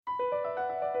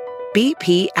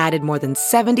BP added more than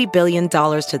 $70 billion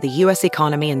to the U.S.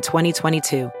 economy in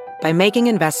 2022 by making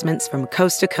investments from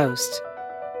coast to coast.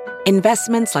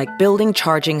 Investments like building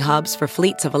charging hubs for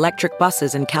fleets of electric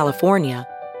buses in California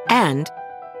and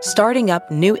starting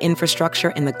up new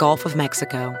infrastructure in the Gulf of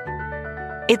Mexico.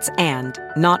 It's and,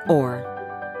 not or.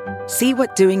 See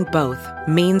what doing both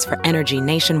means for energy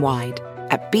nationwide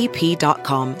at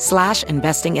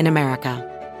bp.com/investing in America.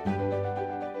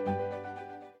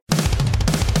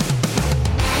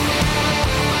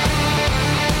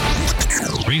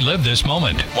 Relive this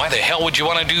moment. Why the hell would you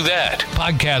want to do that?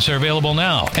 Podcasts are available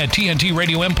now at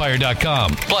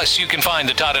TNTRadioEmpire.com. Plus, you can find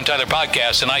the Todd and Tyler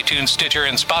podcast on iTunes, Stitcher,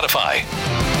 and Spotify.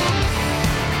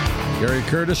 Gary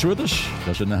Curtis with us.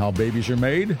 Doesn't know how babies are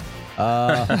made.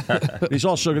 He's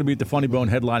also going to be at the Funny Bone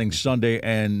headlining Sunday,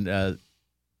 and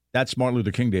that's Martin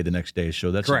Luther King Day the next day.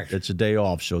 So that's correct. It's a day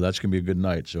off, so that's going to be a good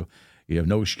night. So you have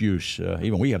no excuse.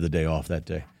 Even we have the day off that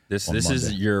day. This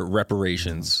is your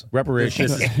reparations.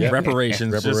 Reparations.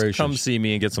 Reparations. Just come see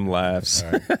me and get some laughs.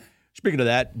 All right. Speaking of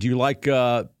that, do you like?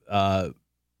 Do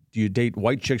you date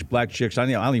white chicks, black chicks? I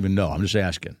don't even know. I'm just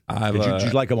asking. Did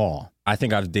you like them all? I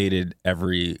think I've dated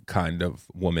every kind of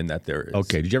woman that there is.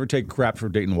 Okay. Did you ever take crap for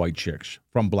dating white chicks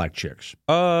from black chicks?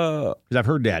 Because I've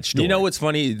heard that story. You know what's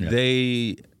funny?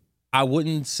 Yeah. I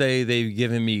wouldn't say they've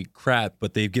given me crap,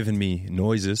 but they've given me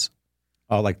noises.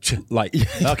 Oh, like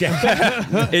okay.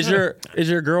 Is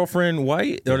your girlfriend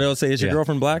white? Or they'll say, is your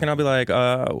girlfriend black? And I'll be like,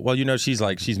 well,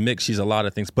 she's mixed. She's a lot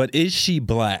of things, but is she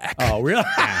black? Oh, really?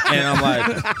 And I'm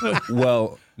like,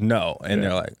 well, no. And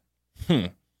they're like,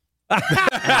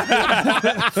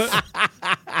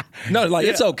 No,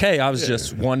 it's okay. I was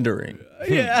just wondering.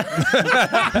 Yeah.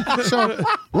 So,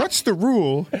 what's the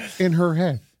rule in her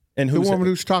head? And the woman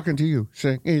who's talking to you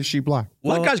saying, is she black?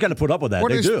 Well, that guy's got to put up with that.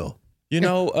 They do.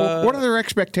 What are their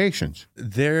expectations?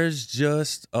 There's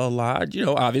just a lot.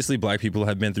 Obviously, black people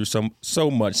have been through so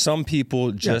much. Some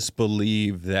people just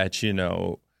believe that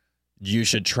you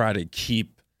should try to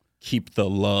keep the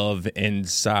love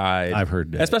inside. I've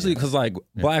heard that, especially because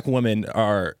black women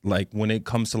are when it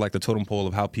comes to the totem pole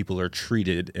of how people are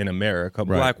treated in America.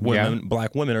 Right.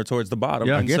 Black women are towards the bottom,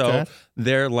 Yeah, and get so that.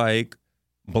 they're like,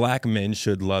 black men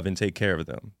should love and take care of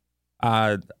them.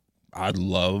 I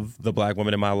love the black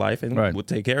women in my life and would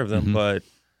take care of them, but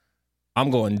I'm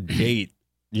going to date,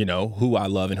 who I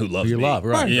love and who loves me. You love,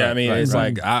 right? Yeah, right, I mean, right, it's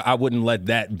right. I wouldn't let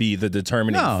that be the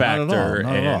determining factor.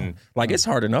 Not at all. It's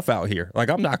hard enough out here.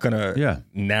 I'm not going to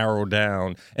narrow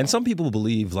down. And some people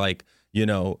believe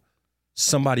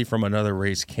somebody from another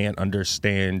race can't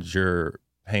understand your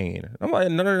pain. I'm like,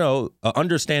 no. An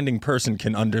understanding person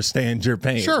can understand your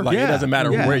pain. Sure. It doesn't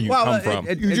matter where you come from.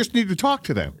 You just need to talk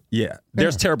to them. Yeah.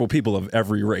 There's terrible people of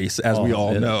every race, as we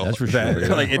all know. That's for sure.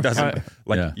 It doesn't,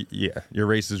 your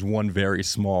race is one very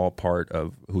small part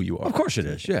of who you are. Of course it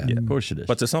is. Yeah, of course it is.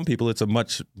 But to some people, it's a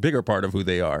much bigger part of who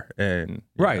they are. And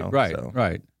Right.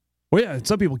 Well, yeah,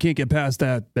 some people can't get past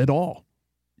that at all.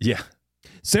 Yeah.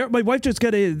 Sarah, my wife just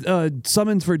got a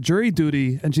summons for jury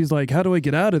duty, and she's like, how do I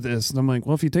get out of this? And I'm like,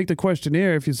 well, if you take the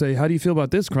questionnaire, if you say, how do you feel about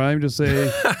this crime? Just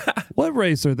say, what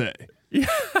race are they?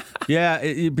 Yeah,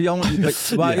 it'd be only.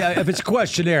 If it's a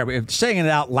questionnaire, but if saying it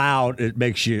out loud, it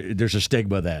makes you. There's a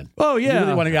stigma then. Oh yeah, you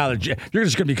really want to get out of. You're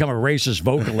just going to become a racist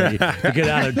vocally to get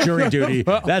out of jury duty.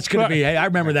 That's going to be. Hey, I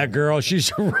remember that girl. She's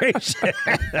a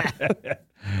racist.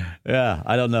 Yeah,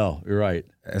 I don't know. You're right.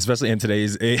 Especially in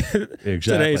today's Exactly.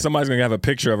 Today, somebody's gonna have a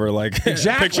picture of her,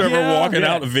 picture of her walking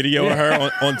out, a video of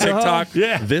her on TikTok.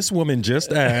 This woman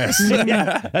just asked.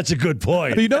 That's a good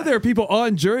point. But there are people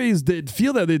on juries that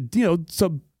feel that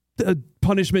some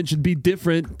punishment should be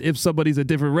different if somebody's a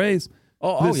different race.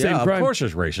 Oh yeah, of course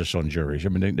there's racists on juries. I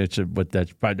mean,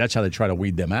 that's how they try to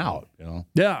weed them out.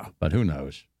 Yeah, but who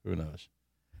knows?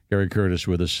 Gary Curtis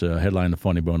with us, headline The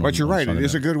Funny Bone. But you're right. It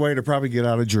is a good way to probably get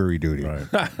out of jury duty. Right.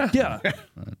 Yeah. Right.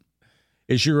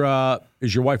 Is your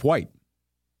wife white?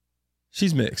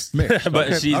 She's mixed. Mixed. But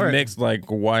Okay. she's All right. mixed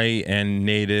white and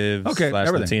native /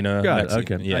 Latina. Got it.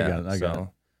 Mexican. Okay. Yeah, I got it.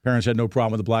 Parents had no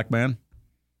problem with a black man?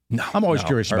 No. I'm always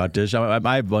curious about this. I have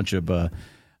a bunch of, I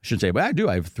shouldn't say, but I do.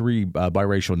 I have 3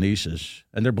 biracial nieces,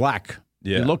 and they're black.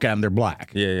 Yeah. You look at them, they're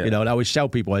black. Yeah. And I always tell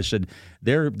people, I said,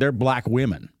 they're black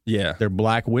women. Yeah. They're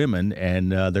black women, and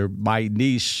my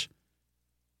niece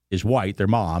is white, their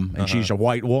mom, and she's a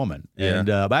white woman. Yeah. And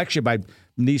actually, my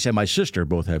niece and my sister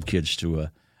both have kids to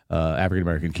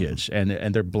African-American kids,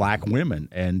 and they're black women.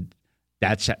 And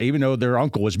that's even though their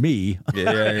uncle is me,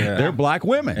 they're black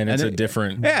women. And it's a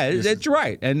different... Yeah, it's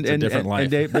right. And a different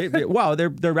life.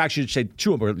 And they're actually, say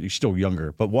 2 of them are still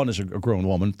younger, but one is a grown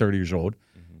woman, 30 years old.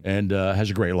 and has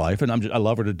a great life, and I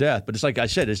love her to death. But it's like I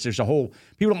said, there's a whole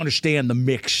people don't understand the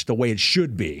mix the way it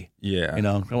should be. Yeah,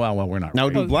 Well, we're not. Now,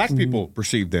 do black people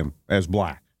perceive them as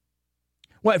black?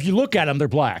 Well, if you look at them, they're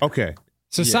black. Okay.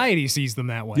 Society sees them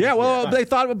that way. Yeah, well, they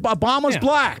thought Obama's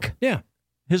black. Yeah.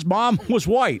 His mom was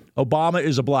white. Obama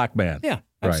is a black man. Yeah,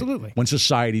 absolutely. Right. When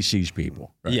society sees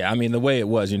people. Right. Yeah, I mean, the way it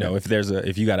was,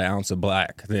 if you got an ounce of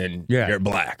black, then you're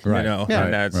black. Right. Yeah.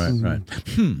 And that's right.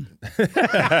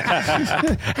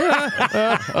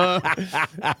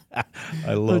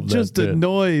 I love that just bit. a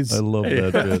noise. I love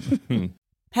that bit.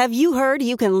 Have you heard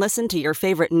you can listen to your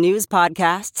favorite news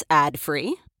podcasts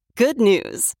ad-free? Good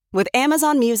news. With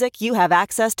Amazon Music, you have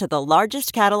access to the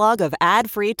largest catalog of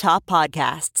ad-free top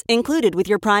podcasts included with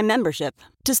your Prime membership.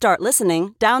 To start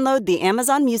listening, download the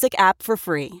Amazon Music app for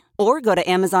free or go to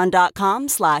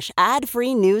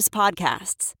amazon.com/ad-free news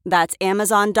podcasts. That's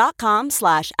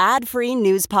amazon.com/ad-free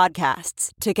news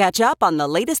podcasts to catch up on the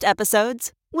latest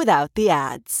episodes without the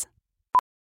ads.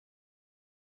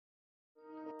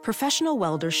 Professional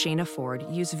welder Shayna Ford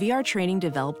used VR training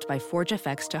developed by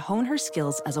ForgeFX to hone her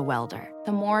skills as a welder.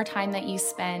 The more time that you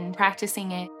spend practicing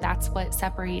it, that's what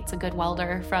separates a good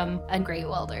welder from a great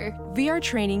welder. VR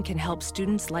training can help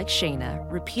students like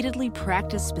Shayna repeatedly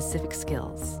practice specific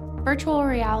skills. Virtual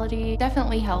reality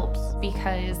definitely helps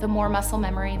because the more muscle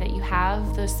memory that you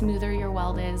have, the smoother your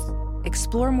weld is.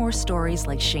 Explore more stories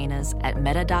like Shayna's at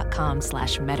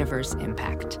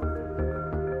meta.com/metaverseimpact.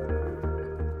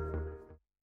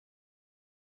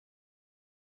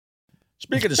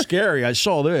 Speaking of scary, I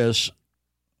saw this.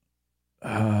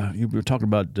 You were talking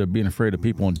about being afraid of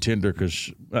people on Tinder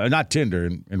because not Tinder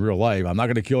in real life. I'm not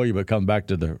going to kill you, but come back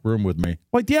to the room with me.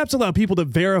 Like the apps allow people to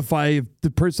verify if the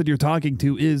person you're talking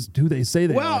to is who they say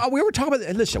they are. Well, we were talking about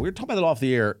that off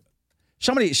the air.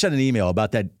 Somebody sent an email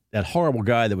about that horrible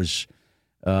guy that was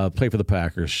played for the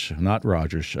Packers, not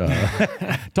Rodgers.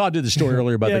 Todd did the story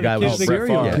earlier about the guy who was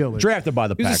serial killer. drafted by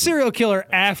the He was Packers. a serial killer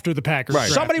after the Packers.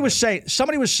 Right. Somebody was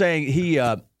saying he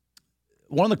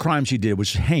one of the crimes he did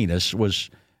was heinous, was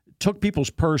took people's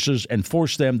purses and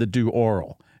forced them to do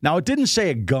oral. Now, it didn't say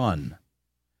a gun.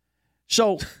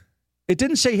 So it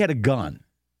didn't say he had a gun.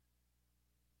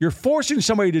 You're forcing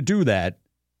somebody to do that.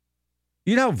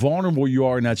 You know how vulnerable you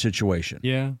are in that situation.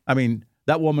 Yeah. I mean,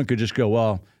 that woman could just go,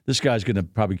 well, this guy's going to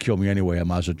probably kill me anyway. I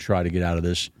might as well try to get out of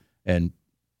this and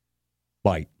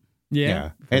bite. Yeah.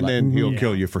 And then he'll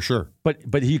kill you for sure. But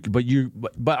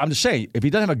I'm just saying, if he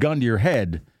doesn't have a gun to your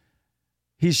head,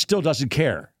 he still doesn't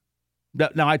care.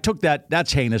 Now, I took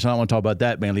that's heinous. I don't want to talk about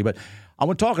that mainly, but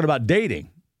I'm talking about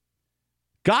dating.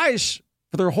 Guys,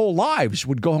 for their whole lives,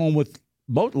 would go home with,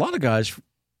 a lot of guys,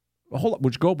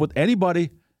 would go up with anybody,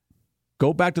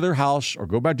 go back to their house or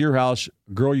go back to your house,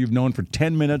 a girl you've known for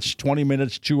 10 minutes, 20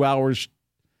 minutes, 2 hours,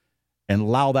 and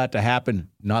allow that to happen,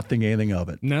 not think anything of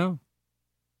it. No.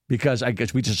 Because I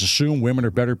guess we just assume women are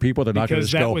better people. They're not going to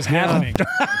just go, was happening.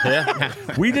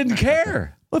 We didn't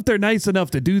care. Well, if they're nice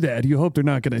enough to do that, you hope they're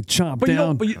not going to chomp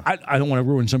down. I don't want to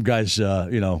ruin some guy's,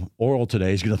 oral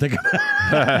today. He's going to think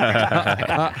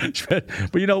about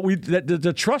it. But,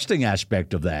 the trusting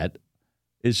aspect of that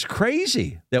is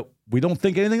crazy that we don't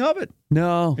think anything of it.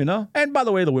 No. And by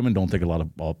the way, the women don't think a lot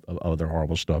of other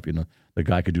horrible stuff, the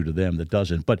guy could do to them that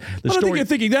doesn't. But I don't think you're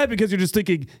thinking that because you're just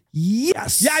thinking,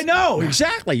 yes. Yeah, I know.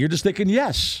 Exactly. You're just thinking,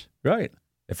 yes. Right.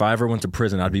 If I ever went to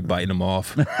prison, I'd be biting them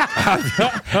off.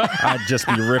 I'd just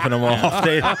be ripping them off.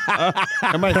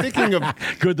 Am I thinking of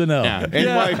good to know? Yeah,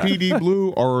 NYPD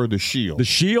Blue or The Shield? The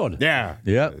Shield. Yeah.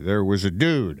 Yeah. There was a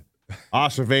dude,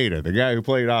 Aceveda, the guy who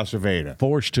played Aceveda.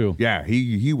 Forced to. Yeah,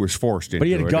 he was forced into it. But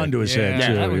he had a gun to his head,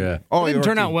 too. Yeah. Oh, it didn't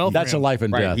turn out well for That's him. a life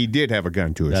and Right, death. he did have a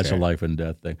gun to his head. That's a life and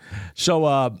death thing.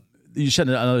 So, you sent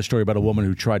another story about a woman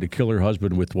who tried to kill her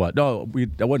husband with what? No,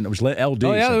 that wasn't. It was LD.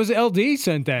 Oh, yeah, it was LD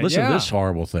sent that. Listen to this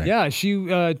horrible thing. Yeah, she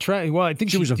tried. Well, I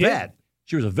think she was a did. vet.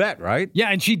 She was a vet, right? Yeah,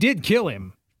 and she did kill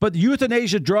him. But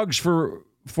euthanasia drugs for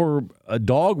a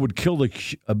dog would kill a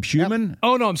human? Yep.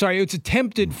 Oh, no, I'm sorry. It's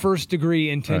attempted first-degree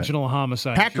intentional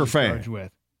homicide. Packer fan. Charged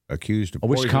with. Accused of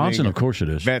Wisconsin, of course it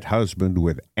is. Vet husband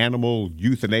with animal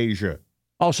euthanasia.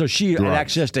 Also, she had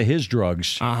access to his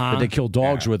drugs that they kill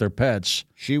dogs with, their pets.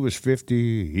 She was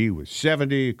 50. He was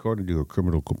 70, according to a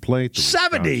criminal complaint. The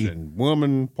 70? Wisconsin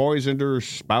woman poisoned her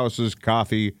spouse's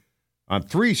coffee on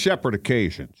 3 separate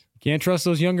occasions. Can't trust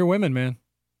those younger women, man.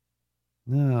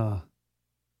 No.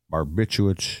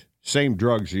 Barbiturates, same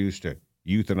drugs used to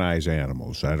euthanize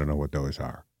animals. I don't know what those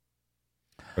are.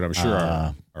 But I'm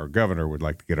sure our governor would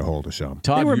like to get a hold of some.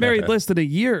 They were married less than a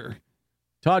year.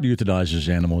 Todd euthanizes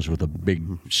animals with a big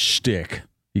stick.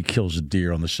 He kills a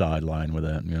deer on the sideline with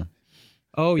that. Yeah.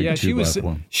 Oh yeah, she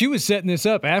was setting this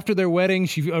up after their wedding.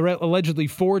 She allegedly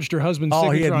forged her husband's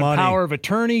signature on power of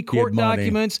attorney, court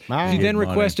documents. She then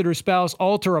requested her spouse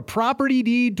alter a property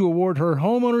deed to award her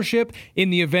home ownership in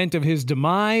the event of his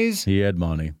demise. He had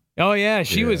money. Oh yeah,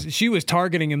 she was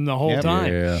targeting him the whole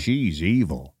time. Yeah. She's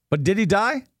evil. But did he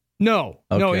die? No,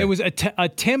 it was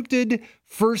attempted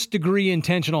first-degree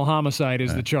intentional homicide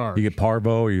is the charge. You get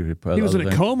parvo. He was in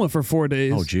a coma for 4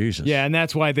 days. Oh, Jesus. Yeah, and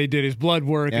that's why they did his blood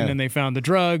work, and then they found the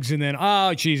drugs, and then,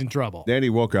 she's in trouble. Then he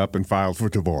woke up and filed for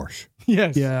divorce.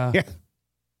 Yes. Yeah.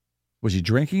 Was he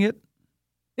drinking it?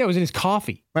 Yeah, it was in his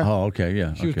coffee. Oh, okay,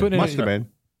 yeah. She was putting Must have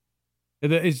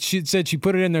been. She said she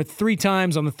put it in there 3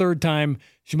 times. On the 3rd time,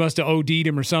 she must have OD'd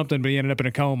him or something, but he ended up in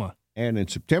a coma. And in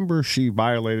September, she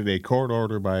violated a court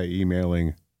order by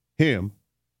emailing him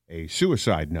a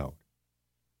suicide note.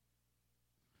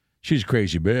 She's a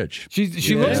crazy bitch.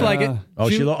 She looks like it.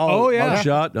 Oh, yeah.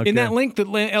 Shot. Okay. In that link that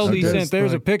LD sent,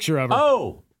 there's a picture of her.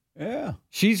 Oh, yeah.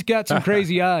 She's got some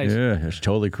crazy eyes. Yeah, it's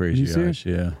totally crazy eyes.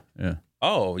 Yeah.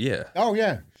 Oh, yeah. Oh,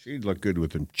 yeah. She'd look good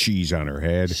with some cheese on her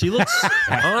head. She looks,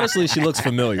 honestly, she looks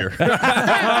familiar.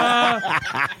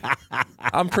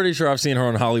 I'm pretty sure I've seen her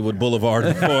on Hollywood Boulevard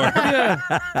before.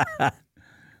 Yeah.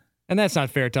 And that's not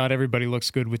fair, Todd. Everybody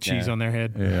looks good with cheese on their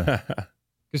head. Yeah.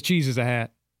 Because cheese is a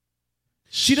hat.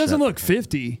 She doesn't look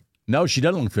 50. No, she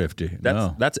doesn't look 50.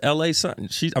 That's L.A. son.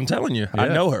 I'm telling you, I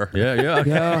know her.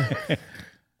 Yeah.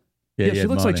 Yeah, she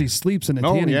looks like she sleeps in a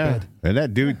tanning bed. And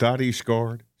that dude thought he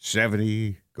scored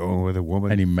 70 going with a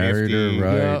woman. And he married 50, her,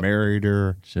 right? Yeah. Married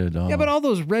her. Said, Yeah, but all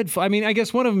those I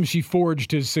guess one of them she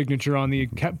forged his signature on the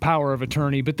power of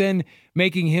attorney, but then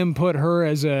making him put her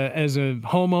as a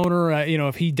homeowner,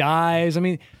 if he dies. I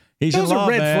mean, those are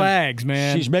red flags,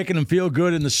 man. She's making him feel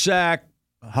good in the sack,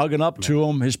 hugging up to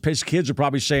him. His kids are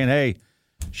probably saying, hey,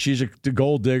 she's the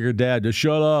gold digger, Dad. Just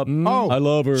shut up. I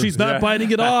love her. She's not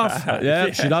biting it off.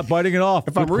 She's not biting it off.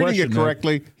 If I'm reading it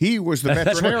correctly, he was the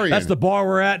veterinarian. That's the bar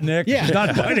we're at, Nick. Yeah. She's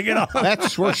not biting it off.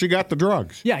 That's where she got the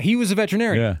drugs. Yeah, he was a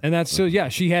veterinarian. Yeah. And that's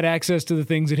she had access to the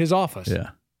things at his office.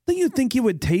 Yeah. Don't you think you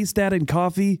would taste that in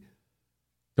coffee?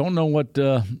 Don't know what.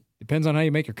 Depends on how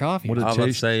you make your coffee. I was about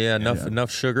to say, enough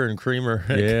sugar and creamer.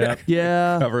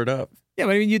 Yeah. Cover it up. Yeah,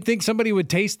 but I mean, you'd think somebody would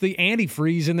taste the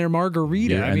antifreeze in their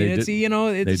margarita. Yeah, I mean,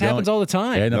 this happens all the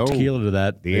time. Yeah, enough tequila to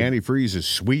that. The antifreeze is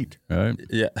sweet. Right?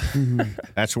 Yeah.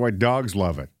 That's why dogs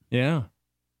love it. Yeah.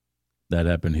 That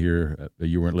happened here.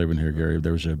 You weren't living here, Gary.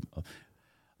 There was a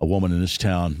woman in this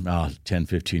town 10,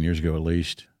 15 years ago at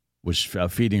least, was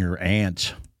feeding her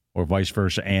aunt, or vice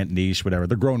versa, aunt, niece, whatever.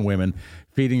 They're grown women,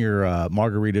 feeding her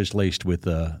margaritas laced with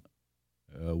antifreeze.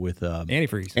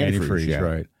 Antifreeze, yeah.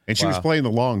 right. And she was playing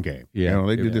the long game. Yeah.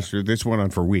 They did this went on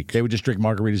for weeks. They would just drink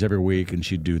margaritas every week, and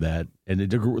she'd do that. And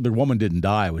the woman didn't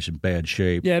die. It was in bad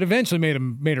shape. Yeah, it eventually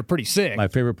made her pretty sick. My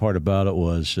favorite part about it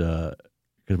was,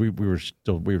 because we were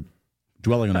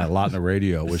dwelling on that a lot in the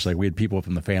radio, was like we had people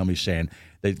from the family saying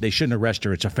they shouldn't arrest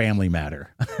her. It's a family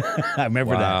matter. I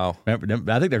remember that.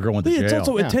 I think they're going to jail. It's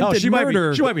also attempted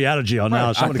murder. She might be out of jail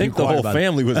now. I think the whole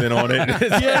family was in on it.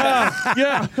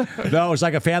 Yeah. No, it's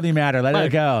like a family matter. Let it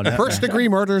go. First degree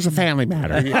murder is a family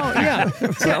matter. Oh, yeah.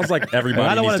 Sounds like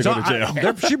everybody needs to go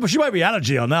to jail. She might be out of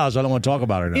jail now, so I don't want to talk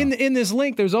about her now. In this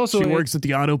link, there's also she works at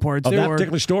the auto parts of store. that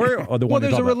particular story, or the one. Well,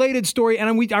 there's a related story, and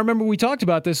I remember we talked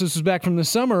about this. This was back from the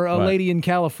summer. A lady in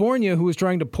California who was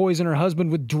trying to poison her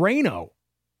husband with Drano.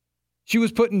 She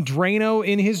was putting Drano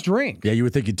in his drink. Yeah, you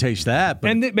would think you'd taste that. But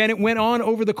and it went on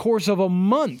over the course of a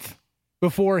month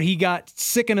before he got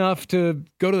sick enough to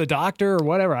go to the doctor or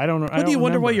whatever. I don't know. Do you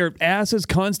wonder why your ass is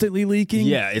constantly leaking?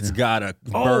 Yeah, it's got to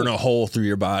burn a hole through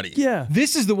your body. Yeah.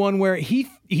 This is the one where he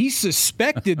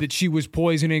suspected that she was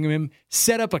poisoning him,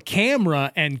 set up a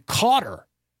camera, and caught her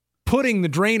putting the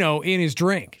Drano in his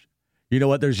drink. You know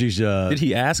what? There's these. Did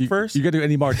he ask first? You go to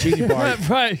any martini bar.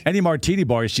 Right. Any martini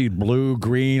bar, you see blue,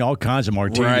 green, all kinds of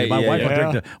martinis. Right, My wife will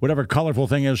drink yeah. whatever colorful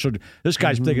thing is. So this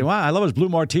guy's thinking, wow, I love his blue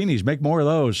martinis. Make more of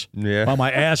those. Yeah. While my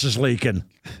ass is leaking.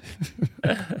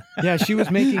 Yeah, she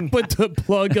was making. Put the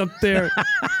plug up there.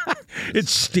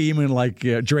 It's steaming like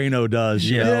Drano does.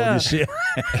 You know? You see?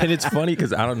 And it's funny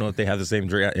because I don't know if they have the same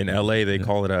drink. In L.A., they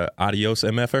call it a Adios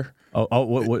MFer. Oh,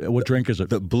 what drink is it?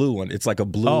 The blue one. It's like a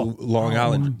blue Long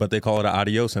Island, but they call it an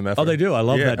Adios MFer. Oh, they do. I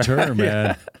love that term,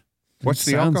 man. What's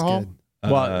the alcohol?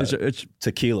 Good. Well, it's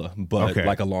tequila, but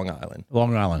like a Long Island.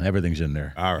 Long Island. Everything's in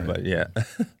there. All right. But yeah.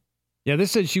 Yeah,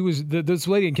 this said she was this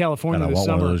lady in California And I this want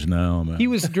summer. one of those now, man. He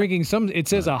was drinking it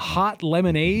says a hot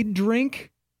lemonade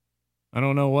drink. I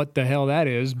don't know what the hell that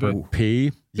is, but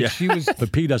pee. Yeah, she was.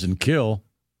 But pee doesn't kill.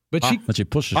 But she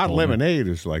pushes. Hot lemonade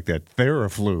is like that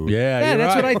Theraflu. Yeah,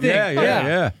 that's right. what I think.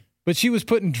 Yeah. But she was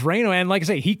putting Drano, and like I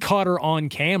say, he caught her on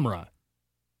camera.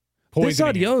 This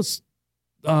adios,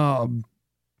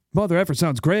 mother effer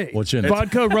sounds great. What's in it?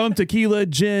 Vodka, rum, tequila,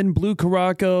 gin, blue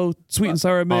Caraco, sweet and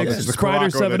sour mix, Sprite or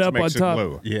 7-Up on top.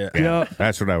 Blue. Yeah.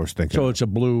 That's what I was thinking. So it's a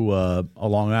blue, a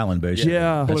Long Island, basically.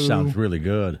 Yeah. That Blue. sounds really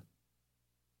good.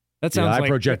 That sounds I like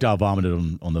projectile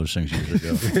vomited on those things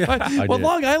years ago. I Well, did.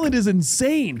 Long Island is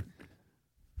insane.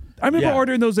 I remember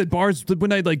ordering those at bars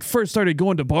when I first started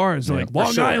going to bars. Like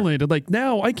Long Island, and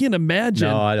now I can't imagine.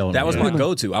 No, I don't. That was my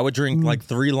go-to. I would drink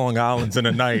 3 Long Islands in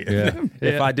a night.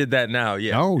 If I did that now,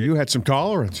 Oh, you had some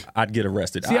tolerance. I'd get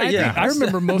arrested. See, I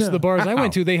remember most of the bars I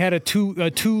went to, they had a two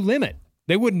limit.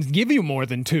 They wouldn't give you more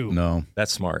than 2. No.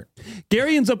 That's smart.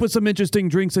 Gary ends up with some interesting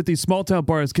drinks at these small town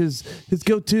bars because his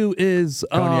go-to is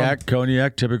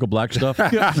Cognac, typical black stuff.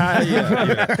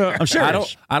 I'm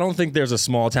serious. I don't think there's a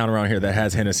small town around here that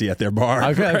has Hennessy at their bar.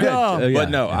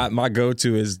 My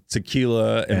go-to is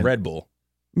tequila and Red Bull.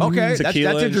 Okay,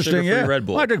 Tequila that's interesting. and sugar-free Red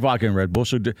Bull. Well, I drink vodka and Red Bull,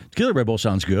 so tequila Red Bull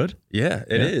sounds good. Yeah,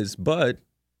 it is. But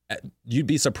you'd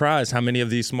be surprised how many of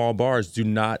these small bars do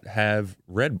not have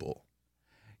Red Bull.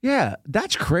 Yeah,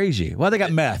 that's crazy. Well, they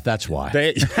got meth. That's why.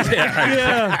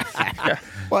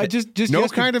 Well, just no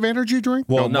kind of energy drink.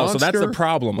 Well, no. Monster? So that's the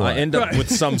problem. Right. I end up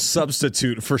with some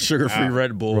substitute for sugar-free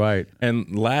Red Bull. Right.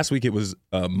 And last week it was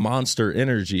Monster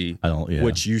Energy,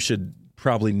 which you should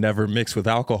probably never mix with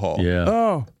alcohol. Yeah.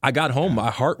 Oh, I got home,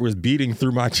 my heart was beating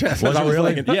through my chest. Was it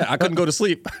really? I couldn't go to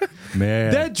sleep.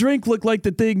 Man, that drink looked like the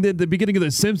thing at the beginning of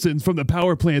The Simpsons from the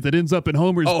power plant that ends up in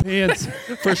Homer's pants.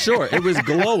 For sure. It was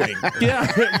glowing.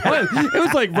 Yeah, it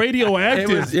was like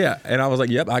radioactive. And I was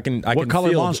like, yep, I can what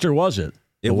color Monster was it?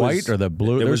 The white or the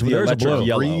blue? It was the electric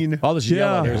yellow. Green. Oh, this is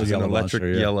yellow. It was an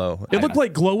electric yellow. It looked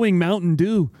like glowing Mountain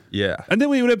Dew. Yeah. And then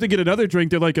we would have to get another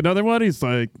drink. They're like, another one? He's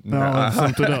like, no, that's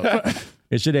something else.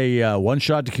 Is it a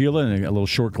one-shot tequila and a little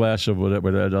short glass of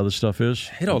whatever that other stuff is?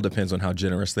 It all depends on how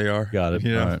generous they are. Got it.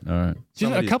 Yeah. All right.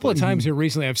 Just a couple of times here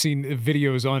recently, I've seen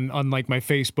videos on my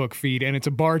Facebook feed, and it's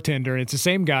a bartender, and it's the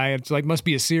same guy. It's must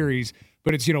be a series,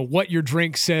 but it's what your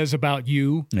drink says about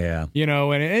you. Yeah.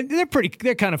 And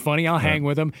they're kind of funny. I'll hang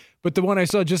with them. But the one I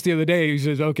saw just the other day, he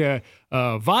says, okay,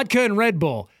 vodka and Red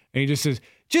Bull, and he just says,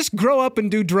 just grow up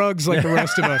and do drugs like the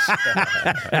rest of us.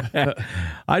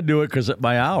 I do it because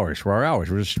for our hours.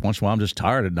 We're just once in a while I'm just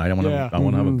tired at night. I want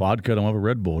to have a vodka. I want to have a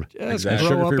Red Bull. Exactly.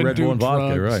 Sugar-free Red Bull and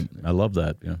vodka. Right. I love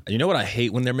that. Yeah. You know what I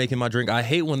hate when they're making my drink? I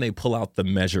hate when they pull out the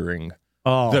measuring.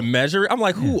 Oh. The measuring. I'm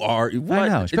like, who are you? What? I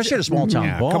know, especially at a small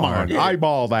town bar. Come on,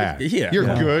 eyeball that.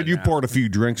 You're good. You poured a few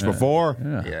drinks before.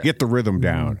 Get the rhythm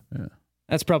down. Yeah.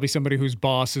 That's probably somebody whose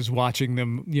boss is watching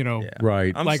them,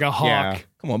 right, like a hawk. Yeah.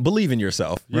 Come on, believe in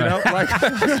yourself. You know, like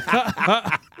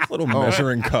little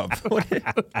measuring cup.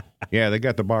 Yeah, they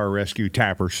got the bar rescue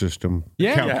tapper system.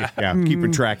 Yeah.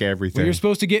 Keeping track of everything. Well, you're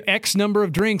supposed to get X number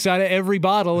of drinks out of every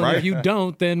bottle, and if you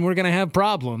don't, then we're going to have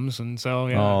problems. And so,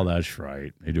 Oh, that's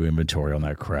right. They do inventory on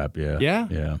that crap. Yeah.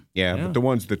 But the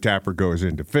ones the tapper goes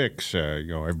in to fix,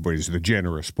 everybody's the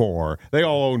generous poor. They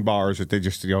all own bars that they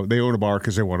just, they own a bar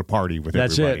because they want to party with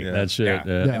everybody. That's it.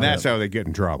 And that's how they get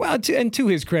in trouble. Well, and to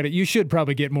his credit, you should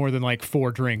probably get more than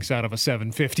 4 drinks out of a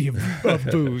 750 of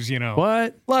booze. What?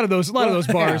 A lot of those bars,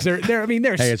 they're hey,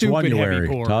 it's stupid one you heavy wear.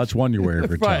 pours. Todd's one you wear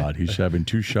for Todd. He's having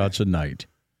 2 shots a night.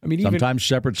 I mean, sometimes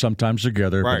separate, sometimes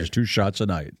together, but it's 2 shots a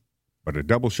night. But a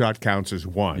double shot counts as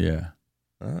 1. Yeah.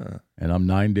 And I'm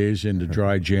 9 days into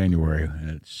dry January, and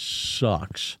it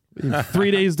sucks.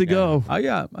 3 days to go.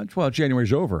 Yeah. Well,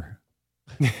 January's over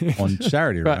on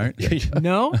Saturday, right?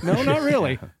 No, not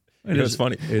really. It's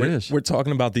funny. It is. We're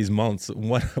talking about these months.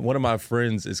 One of my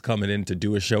friends is coming in to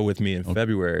do a show with me in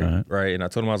February, right? And I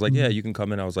told him, I was like, yeah, you can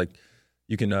come in. I was like,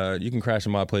 you can crash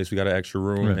in my place. We got an extra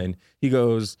room. Right. And he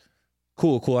goes,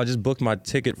 cool. I just booked my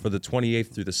ticket for the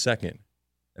 28th through the 2nd.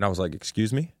 And I was like,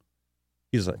 excuse me?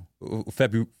 He's like,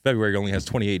 February only has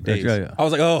 28 days. Yeah. I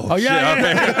was like, oh shit.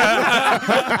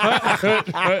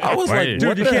 I was like,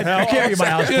 dude, you can't be my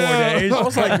house 4 days. I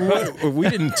was like, what? We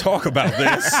didn't talk about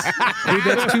this. Dude,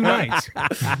 that's 2 nights.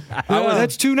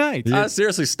 That's 2 nights. I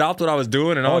seriously stopped what I was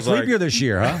doing, and I was leap like, year this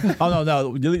year, huh? Oh, no.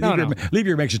 Leap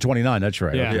year makes it 29. That's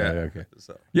right. Yeah. Okay.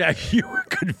 Yeah, you were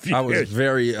confused. I was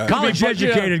very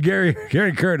college-educated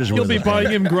Gary Curtis. You'll be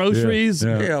buying him groceries.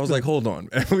 Yeah, I was like, hold on.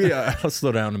 Let's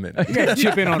slow down a minute. You got to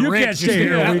chip in on rent. Can't stay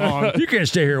here a week. You can't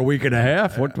stay here a week and a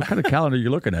half. What kind of calendar are you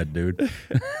looking at, dude?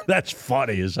 That's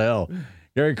funny as hell.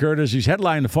 Gary Curtis, he's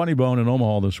headlining the Funny Bone in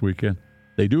Omaha this weekend.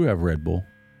 They do have Red Bull.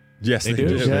 Yes, they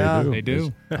do. They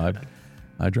do.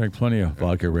 I drank plenty of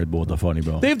vodka Red Bull with the Funny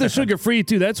Bone. They have the sugar-free,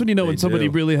 too. That's when you know when somebody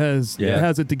really has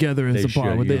it together as a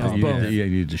bar. When they have both. You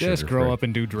need to just grow up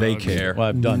and do drugs. They care. Well,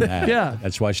 I've done that. Yeah.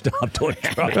 That's why I stopped doing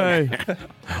drugs.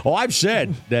 Oh, I've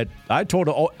said that. I told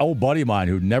an old buddy of mine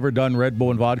who'd never done Red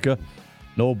Bull and vodka,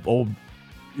 an old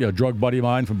drug buddy of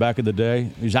mine from back in the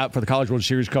day. He was out for the College World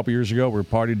Series a couple years ago. We were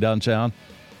partying downtown.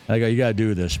 I go, you got to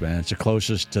do this, man. It's the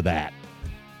closest to that.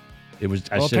 It was.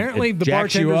 Well, apparently the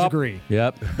bartenders agree.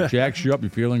 Yep, jacks you up. You're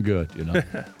feeling good.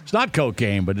 It's not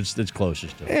cocaine, but it's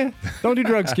closest to it. Don't do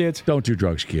drugs, kids. Don't do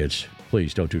drugs, kids.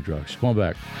 Please don't do drugs. Come on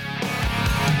back.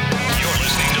 You're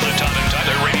listening to the Todd and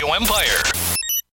Tyler Radio Empire.